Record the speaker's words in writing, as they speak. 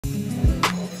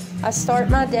I start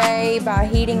my day by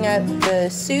heating up the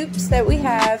soups that we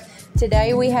have.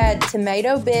 Today we had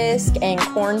tomato bisque and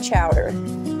corn chowder.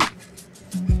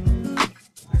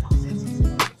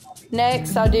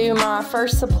 Next, I do my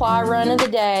first supply run of the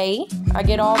day. I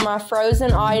get all my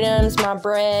frozen items, my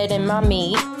bread, and my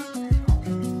meat.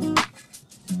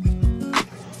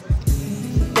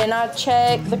 Then I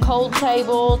check the cold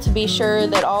table to be sure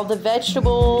that all the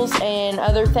vegetables and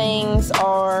other things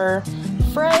are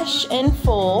fresh and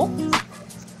full.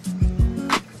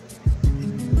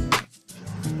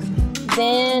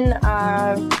 Then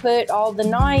I put all the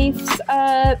knives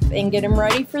up and get them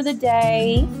ready for the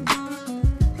day.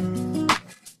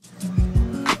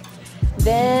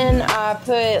 Then I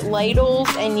put ladles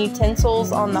and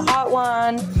utensils on the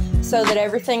hotline so that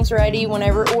everything's ready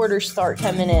whenever orders start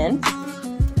coming in.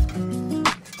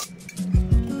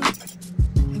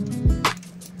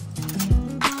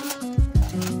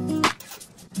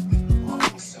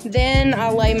 Then I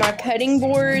lay my cutting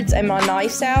boards and my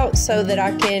knives out so that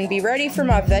I can be ready for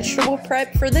my vegetable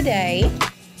prep for the day.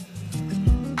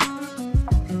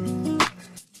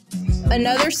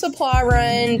 Another supply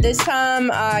run. This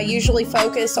time I usually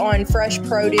focus on fresh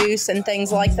produce and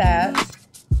things like that.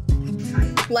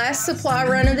 Last supply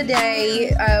run of the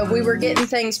day, we were getting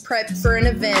things prepped for an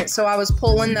event, so I was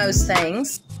pulling those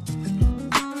things.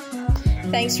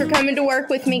 Thanks for coming to work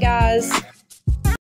with me, guys.